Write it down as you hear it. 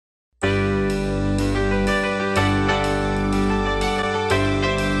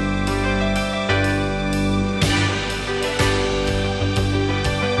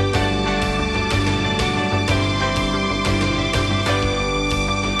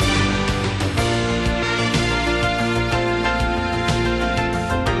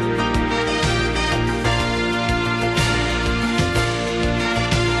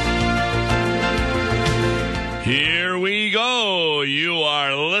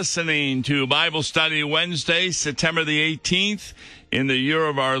listening to Bible Study Wednesday, September the 18th, in the year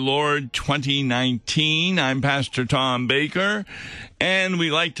of our Lord 2019. I'm Pastor Tom Baker, and we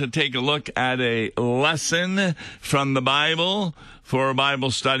like to take a look at a lesson from the Bible for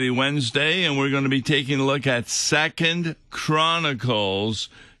Bible Study Wednesday, and we're going to be taking a look at 2 Chronicles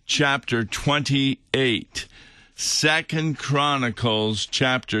chapter 28. 2 Chronicles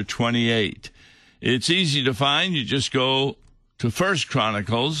chapter 28. It's easy to find. You just go to 1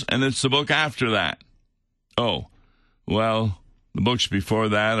 Chronicles, and it's the book after that. Oh, well, the books before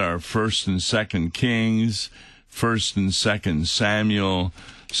that are 1st and 2nd Kings, 1st and 2nd Samuel.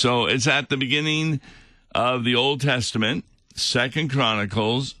 So it's at the beginning of the Old Testament, 2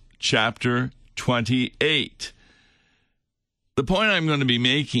 Chronicles chapter 28. The point I'm going to be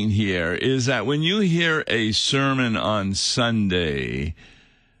making here is that when you hear a sermon on Sunday,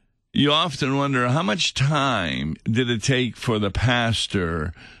 you often wonder, how much time did it take for the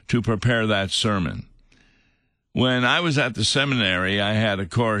pastor to prepare that sermon? When I was at the seminary, I had a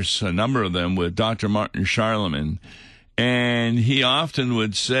course, a number of them, with Dr. Martin Charlemagne, and he often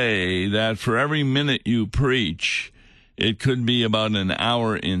would say that for every minute you preach, it could be about an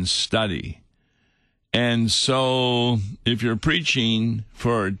hour in study. And so if you're preaching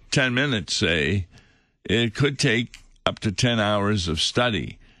for 10 minutes, say, it could take up to 10 hours of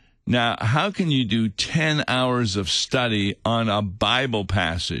study. Now, how can you do 10 hours of study on a Bible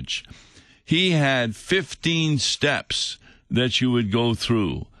passage? He had 15 steps that you would go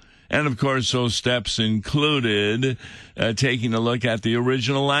through. And, of course, those steps included taking a look at the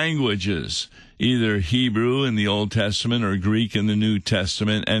original languages, either Hebrew in the Old Testament or Greek in the New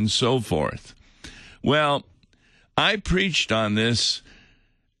Testament, and so forth. Well, I preached on this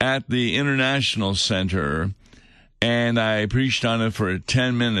at the International Center, and I preached on it for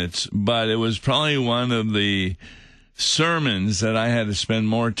 10 minutes, but it was probably one of the sermons that I had to spend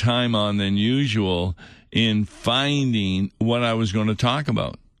more time on than usual in finding what I was going to talk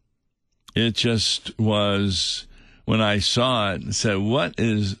about. It just was, when I saw it, and said, what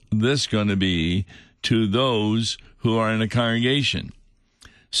is this going to be to those who are in a congregation?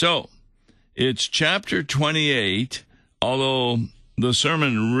 So, it's chapter 28, although the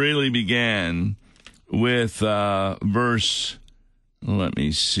sermon really began with verse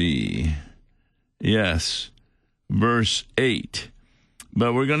 8.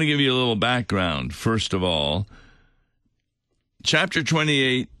 But we're going to give you a little background, first of all. Chapter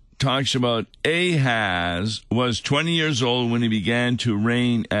 28 talks about Ahaz was 20 years old when he began to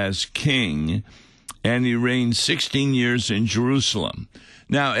reign as king, and he reigned 16 years in Jerusalem.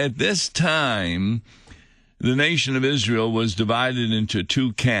 Now, at this time, the nation of Israel was divided into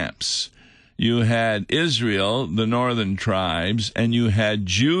two camps. You had Israel, the northern tribes, and you had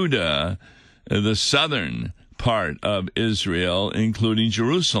Judah, the southern part of Israel, including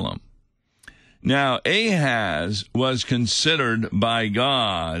Jerusalem. Now, Ahaz was considered by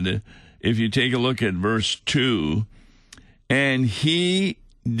God, if you take a look at verse 2, and he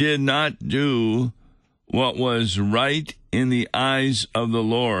did not do what was right in the eyes of the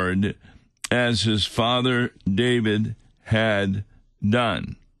Lord, as his father David had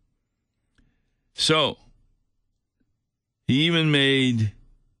done. So, he even made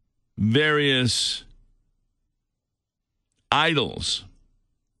various idols.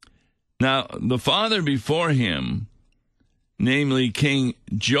 Now, the father before him, namely King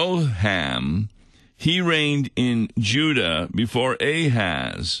Jotham, he reigned in Judah before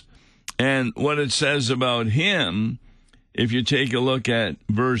Ahaz. And what it says about him, if you take a look at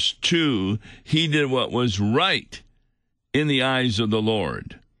verse 2, he did what was right in the eyes of the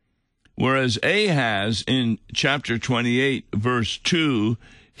Lord. Whereas Ahaz, in chapter 28, verse 2,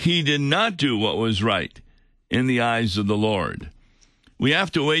 he did not do what was right in the eyes of the Lord. We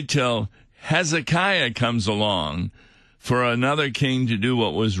have to wait till Hezekiah comes along for another king to do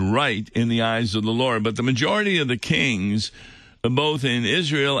what was right in the eyes of the Lord. But the majority of the kings, both in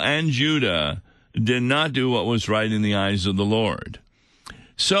Israel and Judah, did not do what was right in the eyes of the Lord.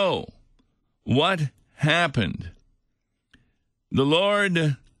 So, what happened? The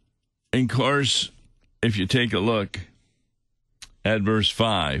Lord, of course, if you take a look at verse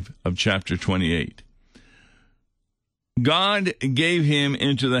 5 of chapter 28, God gave him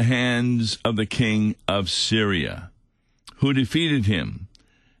into the hands of the king of Syria, who defeated him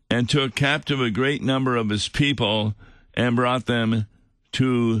and took captive a great number of his people and brought them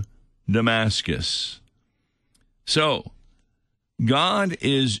to Damascus. So, God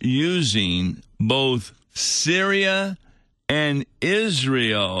is using both Syria and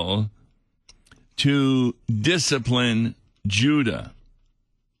Israel to discipline Judah.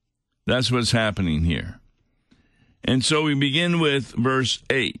 That's what's happening here. And so we begin with verse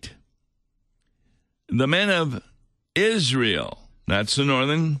 8. The men of Israel, that's the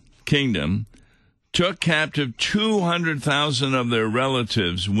northern kingdom, took captive 200,000 of their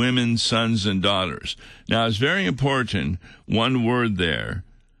relatives, women, sons, and daughters. Now, it's very important, one word there,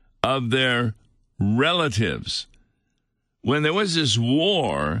 of their relatives. When there was this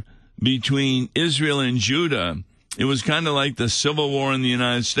war between Israel and Judah, it was kind of like the Civil War in the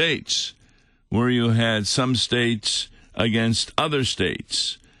United States, where you had some states against other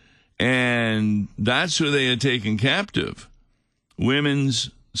states. And that's who they had taken captive.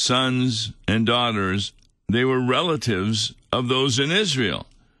 Women's sons and daughters, they were relatives of those in Israel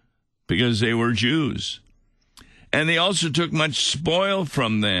because they were Jews. And they also took much spoil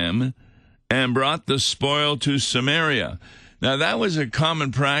from them and brought the spoil to Samaria. Now, that was a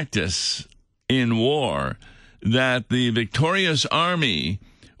common practice in war, that the victorious army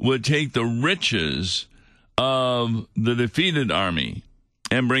would take the riches of the defeated army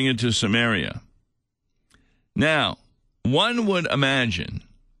and bring it to Samaria. Now, one would imagine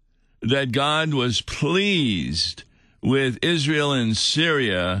that God was pleased with Israel and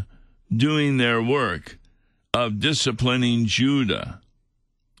Syria doing their work of disciplining Judah.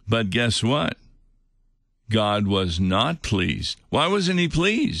 But guess what? God was not pleased. Why wasn't he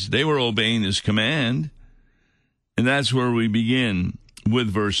pleased? They were obeying his command. And that's where we begin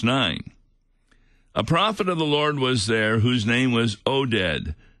with verse 9. A prophet of the Lord was there whose name was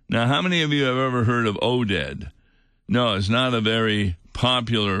Oded. Now, how many of you have ever heard of Oded? No, it's not a very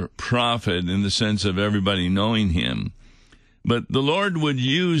popular prophet in the sense of everybody knowing him. But the Lord would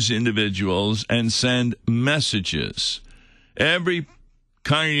use individuals and send messages. Every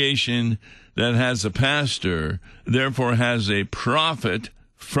congregation that has a pastor, therefore, has a prophet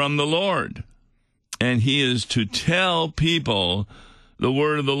from the Lord. And he is to tell people the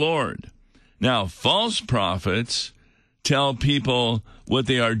word of the Lord. Now, false prophets tell people what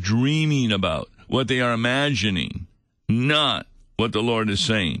they are dreaming about, what they are imagining, not what the Lord is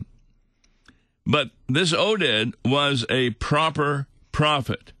saying. But this Oded was a proper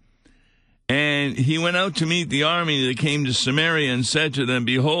prophet. And he went out to meet the army that came to Samaria and said to them,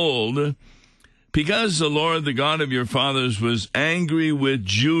 Behold, because the Lord, the God of your fathers, was angry with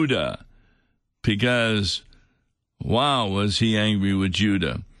Judah, because, wow, was he angry with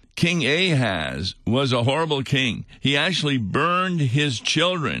Judah. King Ahaz was a horrible king. He actually burned his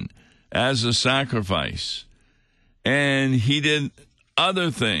children as a sacrifice. And he did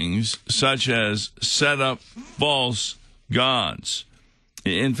other things, such as set up false gods.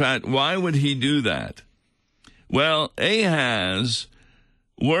 In fact, why would he do that? Well, Ahaz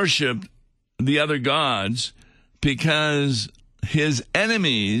worshipped the other gods because his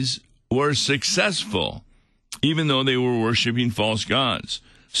enemies were successful, even though they were worshiping false gods.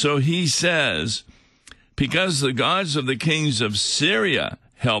 So he says, because the gods of the kings of Syria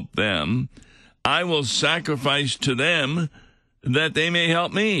help them, I will sacrifice to them that they may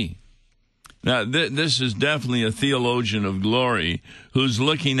help me. Now, this is definitely a theologian of glory who's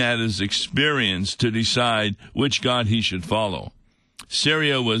looking at his experience to decide which God he should follow.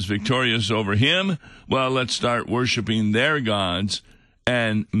 Syria was victorious over him. Well, let's start worshiping their gods,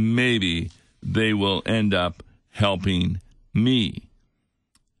 and maybe they will end up helping me.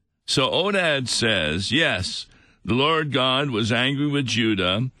 So Oded says, yes, the Lord God was angry with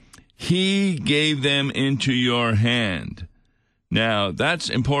Judah. He gave them into your hand. Now, that's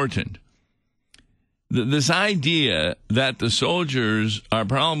important. This idea that the soldiers are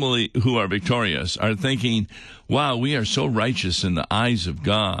probably, who are victorious, are thinking, wow, we are so righteous in the eyes of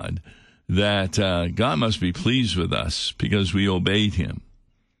God that God must be pleased with us because we obeyed him.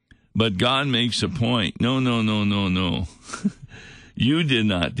 But God makes a point. No. You did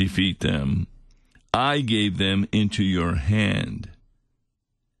not defeat them. I gave them into your hand.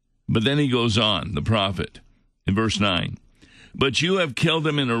 But then he goes on, the prophet, in verse 9. But you have killed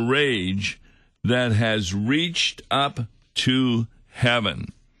them in a rage that has reached up to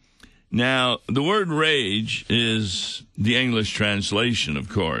heaven. Now, the word rage is the English translation, of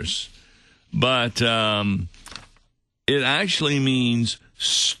course, but it actually means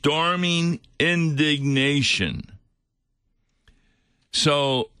storming indignation.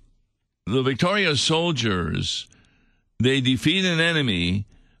 So the victorious soldiers, they defeat an enemy,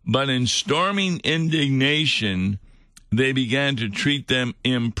 but in storming indignation, they began to treat them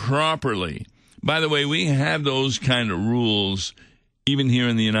improperly. By the way, we have those kind of rules even here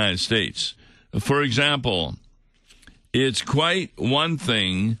in the United States. For example, it's quite one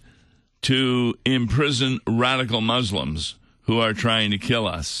thing to imprison radical Muslims who are trying to kill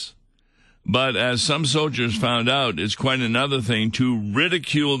us. But as some soldiers found out, it's quite another thing to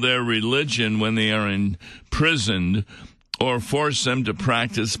ridicule their religion when they are imprisoned or force them to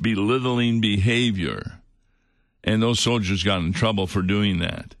practice belittling behavior. And those soldiers got in trouble for doing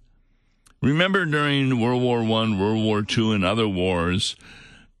that. Remember during World War I, World War II, and other wars,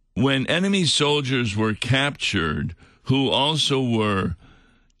 when enemy soldiers were captured who also were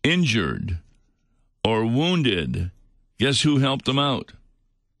injured or wounded, guess who helped them out?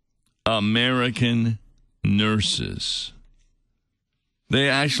 American nurses. They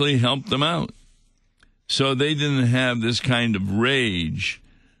actually helped them out. So they didn't have this kind of rage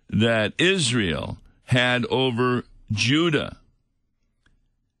that Israel had over Judah.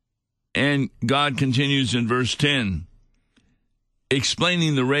 And God continues in verse 10,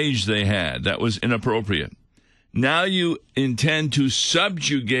 explaining the rage they had that was inappropriate. Now you intend to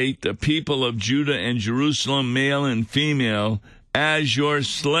subjugate the people of Judah and Jerusalem, male and female, as your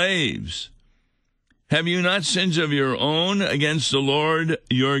slaves. Have you not sins of your own against the Lord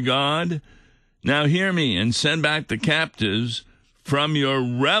your God? Now hear me, and send back the captives from your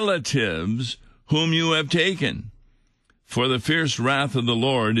relatives whom you have taken, for the fierce wrath of the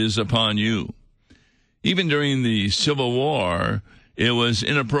Lord is upon you. Even during the Civil War, it was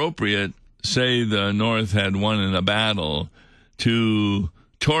inappropriate, say the North had won in a battle, to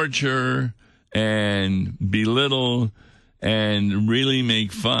torture and belittle and really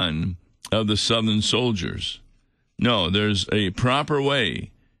make fun of the Southern soldiers. No, there's a proper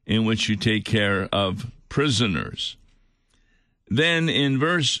way in which you take care of prisoners. Then in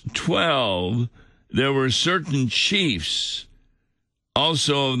verse 12, there were certain chiefs,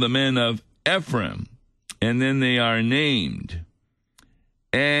 also of the men of Ephraim, and then they are named.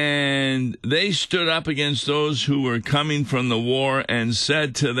 And they stood up against those who were coming from the war and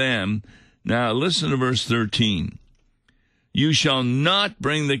said to them, now listen to verse 13, you shall not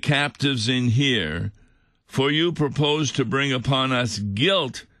bring the captives in here, for you propose to bring upon us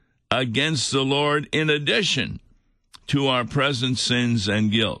guilt against the Lord in addition to our present sins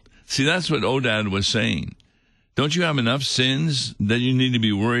and guilt. See, that's what Odad was saying. Don't you have enough sins that you need to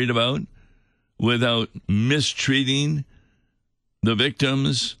be worried about without mistreating the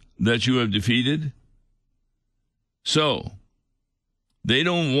victims that you have defeated? So, they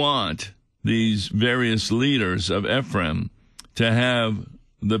don't want these various leaders of Ephraim to have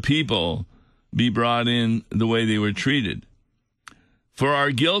the people be brought in the way they were treated. For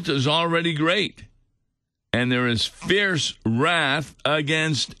our guilt is already great, and there is fierce wrath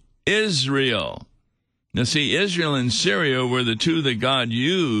against Israel. Now see, Israel and Syria were the two that God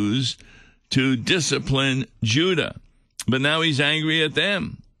used to discipline Judah. But now he's angry at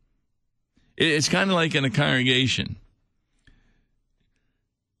them. It's kind of like in a congregation.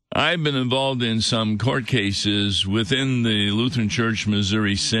 I've been involved in some court cases within the Lutheran Church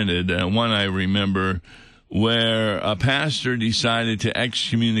Missouri Synod, one I remember, where a pastor decided to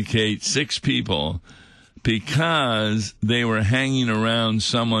excommunicate 6 people because they were hanging around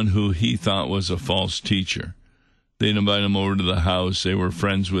someone who he thought was a false teacher. They'd invite him over to the house. They were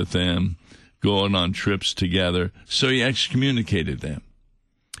friends with them, going on trips together. So he excommunicated them.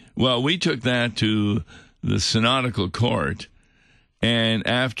 Well, we took that to the synodical court, and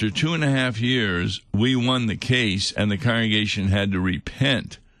after 2.5 years, we won the case, and the congregation had to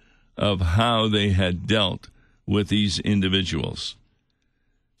repent of how they had dealt with these individuals.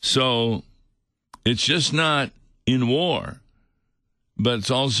 So it's just not in war, but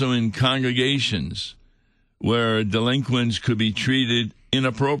it's also in congregations where delinquents could be treated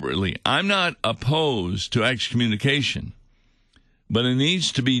inappropriately. I'm not opposed to excommunication, but it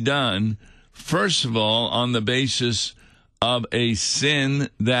needs to be done, first of all, on the basis of a sin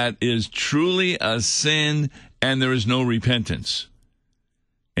that is truly a sin and there is no repentance.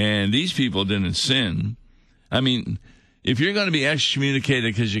 And these people didn't sin. I mean, if you're going to be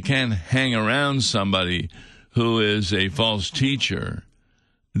excommunicated because you can't hang around somebody who is a false teacher,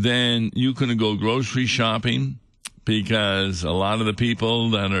 then you can go grocery shopping, because a lot of the people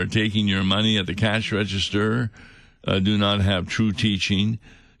that are taking your money at the cash register do not have true teaching.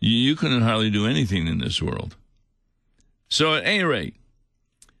 You couldn't hardly do anything in this world. So at any rate,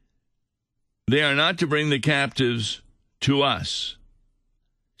 they are not to bring the captives to us.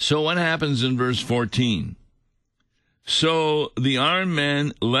 So what happens in verse 14? So the armed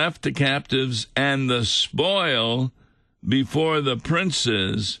men left the captives and the spoil before the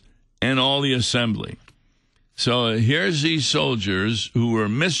princes and all the assembly. So here's these soldiers who were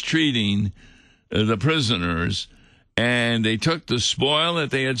mistreating the prisoners, and they took the spoil that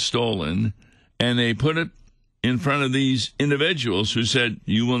they had stolen, and they put it in front of these individuals who said,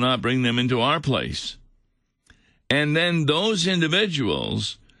 you will not bring them into our place. And then those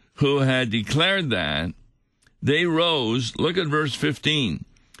individuals who had declared that, they rose, look at verse 15,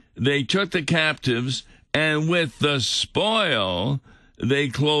 they took the captives, and with the spoil they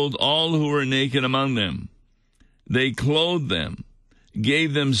clothed all who were naked among them. They clothed them,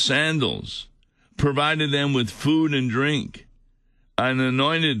 gave them sandals, provided them with food and drink, and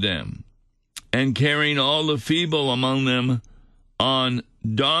anointed them, and carrying all the feeble among them on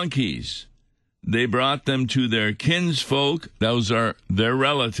donkeys, they brought them to their kinsfolk, those are their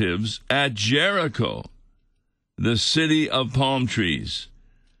relatives, at Jericho, the city of palm trees.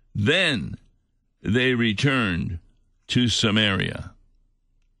 Then they returned to Samaria.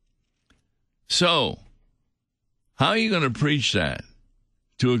 So, how are you going to preach that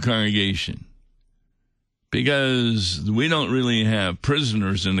to a congregation? Because we don't really have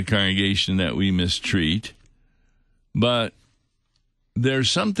prisoners in the congregation that we mistreat, but there's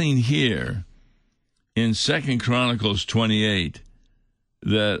something here in 2 Chronicles 28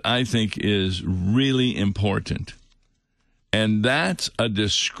 that I think is really important. And that's a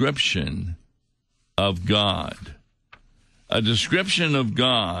description of God. A description of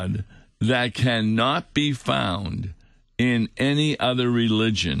God that cannot be found in any other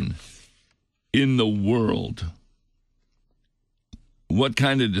religion in the world. What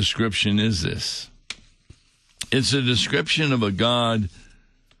kind of description is this? It's a description of a God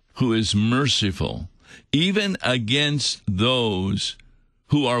who is merciful, even against those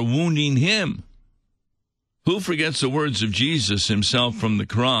who are wounding him. Who forgets the words of Jesus himself from the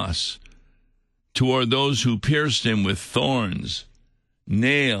cross toward those who pierced him with thorns,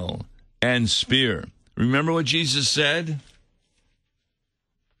 nail, and spear? Remember what Jesus said?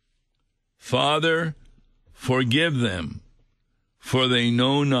 Father, forgive them, for they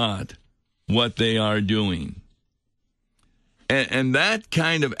know not what they are doing. And that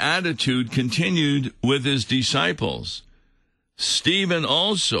kind of attitude continued with his disciples. Stephen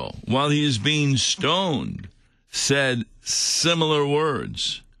also, while he is being stoned, said similar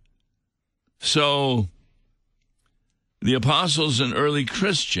words. So, the apostles and early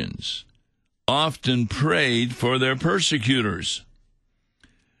Christians often prayed for their persecutors.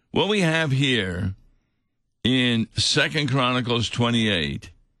 What we have here in 2 Chronicles 28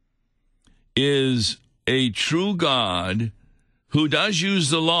 is a true God who does use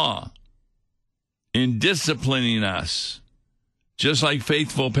the law in disciplining us, just like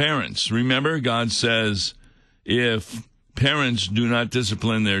faithful parents. Remember, God says, if parents do not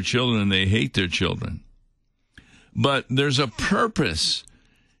discipline their children, they hate their children. But there's a purpose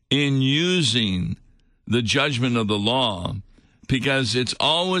in using the judgment of the law, because it's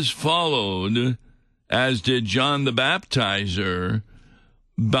always followed, as did John the Baptizer,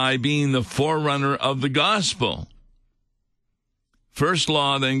 by being the forerunner of the gospel. First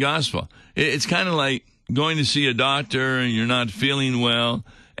law, then gospel. It's kind of like going to see a doctor and you're not feeling well,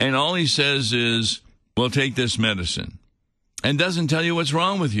 and all he says is, well, take this medicine, and doesn't tell you what's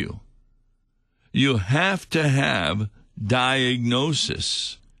wrong with you. You have to have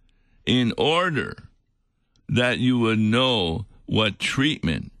diagnosis in order that you would know what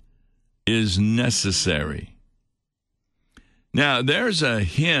treatment is necessary. Now, there's a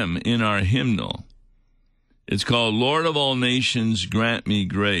hymn in our hymnal. It's called Lord of All Nations, Grant Me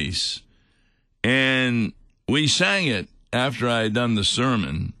Grace. And we sang it after I had done the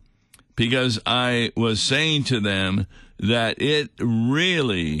sermon because I was saying to them that it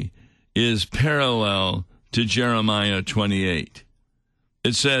really is parallel to Jeremiah 28.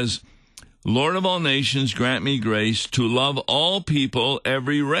 It says, Lord of all nations, grant me grace to love all people,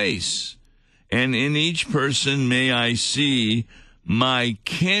 every race. And in each person may I see my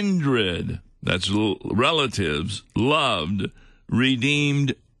kindred, that's relatives, loved,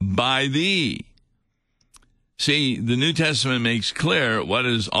 redeemed by thee. See, the New Testament makes clear what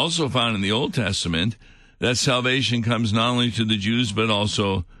is also found in the Old Testament, that salvation comes not only to the Jews, but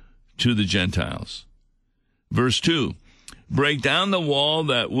also to the Gentiles. Verse 2, break down the wall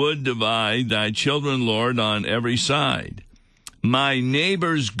that would divide thy children, Lord, on every side. My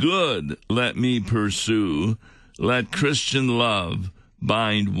neighbor's good let me pursue. Let Christian love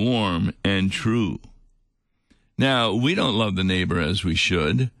bind warm and true. Now, we don't love the neighbor as we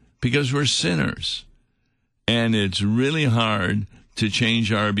should because we're sinners. And it's really hard to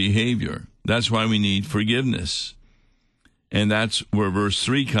change our behavior. That's why we need forgiveness. And that's where verse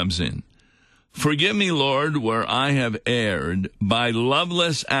 3 comes in. Forgive me, Lord, where I have erred by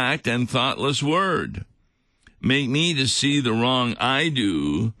loveless act and thoughtless word. Make me to see the wrong I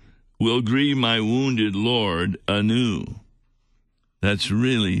do will grieve my wounded Lord anew. That's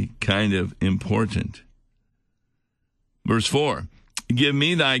really kind of important. Verse 4, give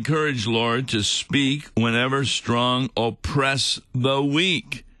me thy courage, Lord, to speak whenever strong oppress the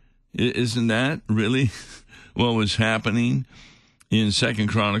weak. Isn't that really what was happening in 2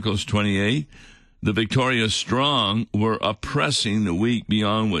 Chronicles 28? The victorious strong were oppressing the weak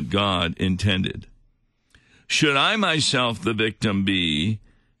beyond what God intended. Should I myself the victim be,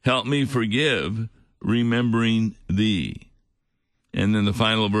 help me forgive, remembering thee. And then the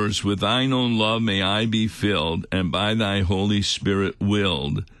final verse, with thine own love may I be filled, and by thy Holy Spirit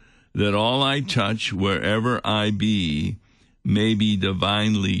willed, that all I touch wherever I be may be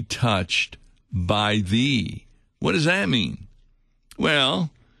divinely touched by thee. What does that mean? Well,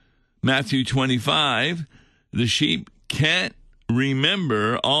 Matthew 25, the sheep can't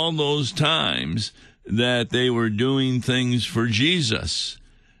remember all those times that they were doing things for Jesus.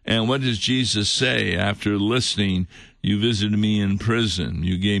 And what does Jesus say after listening? You visited me in prison.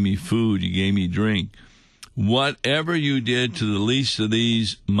 You gave me food. You gave me drink. Whatever you did to the least of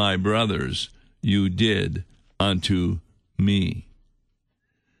these, my brothers, you did unto me.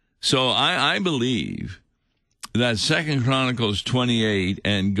 So I believe that 2 Chronicles 28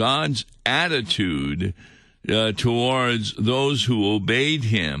 and God's attitude towards those who obeyed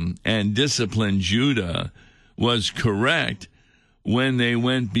him and disciplined Judah was correct when they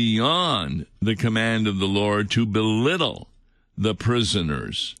went beyond the command of the Lord to belittle the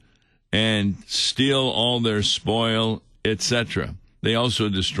prisoners and steal all their spoil, etc. They also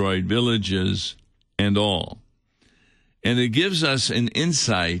destroyed villages and all. And it gives us an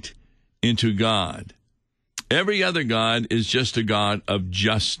insight into God. Every other God is just a God of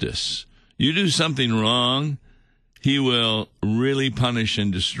justice. You do something wrong, he will really punish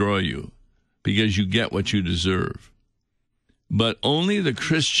and destroy you because you get what you deserve. But only the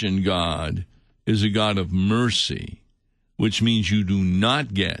Christian God is a God of mercy, which means you do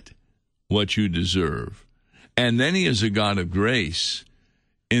not get what you deserve. And then he is a God of grace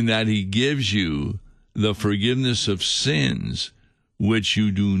in that he gives you the forgiveness of sins which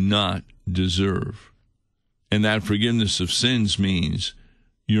you do not deserve. And that forgiveness of sins means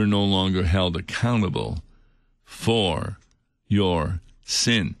you're no longer held accountable for your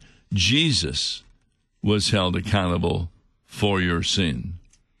sin. Jesus was held accountable for your sin.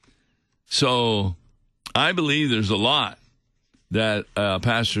 So I believe there's a lot that a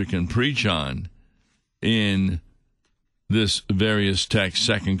pastor can preach on in this various text,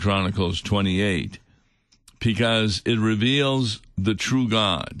 2 Chronicles 28, because it reveals the true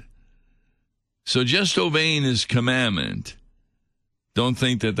God. So just obeying his commandment, don't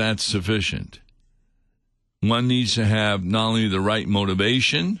think that that's sufficient. One needs to have not only the right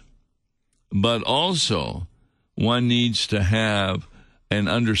motivation, but also one needs to have an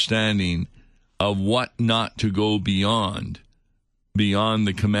understanding of what not to go beyond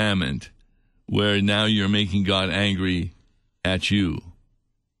the commandment, where now you're making God angry at you.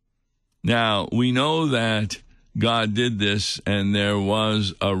 Now, we know that God did this, and there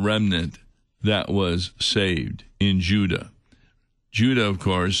was a remnant that was saved in Judah. Judah, of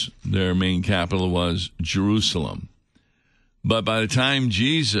course, their main capital was Jerusalem. But by the time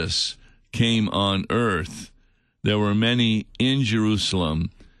Jesus came on earth, there were many in Jerusalem,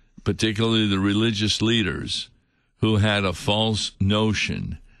 particularly the religious leaders, who had a false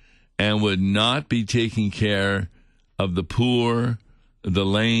notion and would not be taking care of the poor, the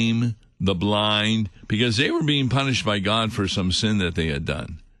lame, the blind, because they were being punished by God for some sin that they had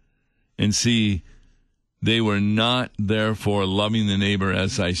done. And see, they were not therefore loving the neighbor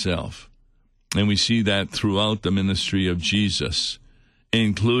as thyself. And we see that throughout the ministry of Jesus,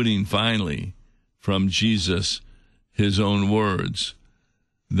 including finally from Jesus, his own words,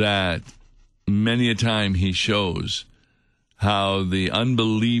 that many a time he shows how the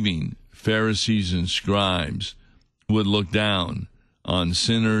unbelieving Pharisees and scribes would look down on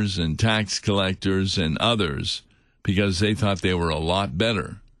sinners and tax collectors and others because they thought they were a lot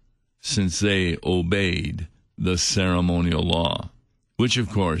better since they obeyed the ceremonial law, which of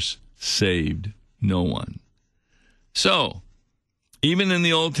course saved no one. So, even in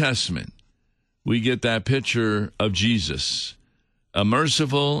the Old Testament, we get that picture of Jesus, a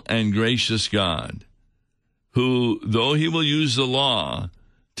merciful and gracious God, who, though he will use the law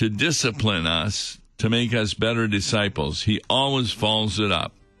to discipline us, to make us better disciples, he always follows it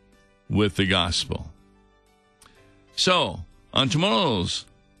up with the gospel. So, on tomorrow's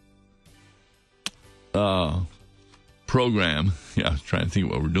program, I was trying to think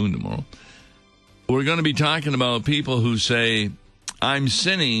of what we're doing tomorrow, we're going to be talking about people who say, I'm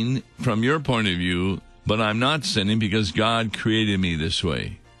sinning from your point of view, but I'm not sinning because God created me this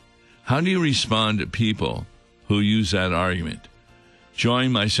way. How do you respond to people who use that argument?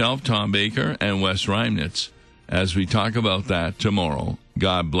 Join myself, Tom Baker, and Wes Reimnitz as we talk about that tomorrow.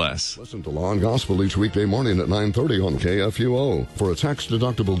 God bless. Listen to Law and Gospel each weekday morning at 9:30 on KFUO. For a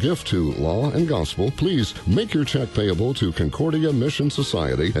tax-deductible gift to Law and Gospel, please make your check payable to Concordia Mission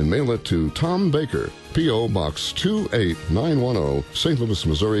Society and mail it to Tom Baker, P.O. Box 28910, St. Louis,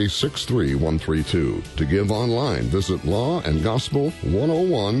 Missouri 63132. To give online, visit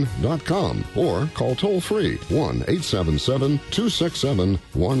lawandgospel101.com or call toll-free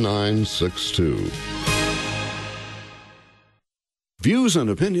 1-877-267-1962. Views and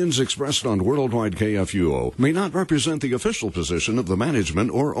opinions expressed on Worldwide KFUO may not represent the official position of the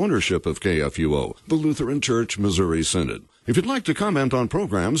management or ownership of KFUO, the Lutheran Church Missouri Synod. If you'd like to comment on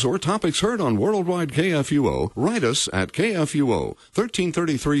programs or topics heard on Worldwide KFUO, write us at KFUO,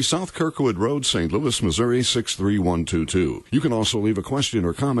 1333 South Kirkwood Road, St. Louis, Missouri 63122. You can also leave a question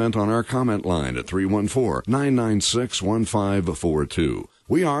or comment on our comment line at 314-996-1542.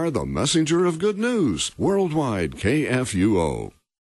 We are the messenger of good news, Worldwide KFUO.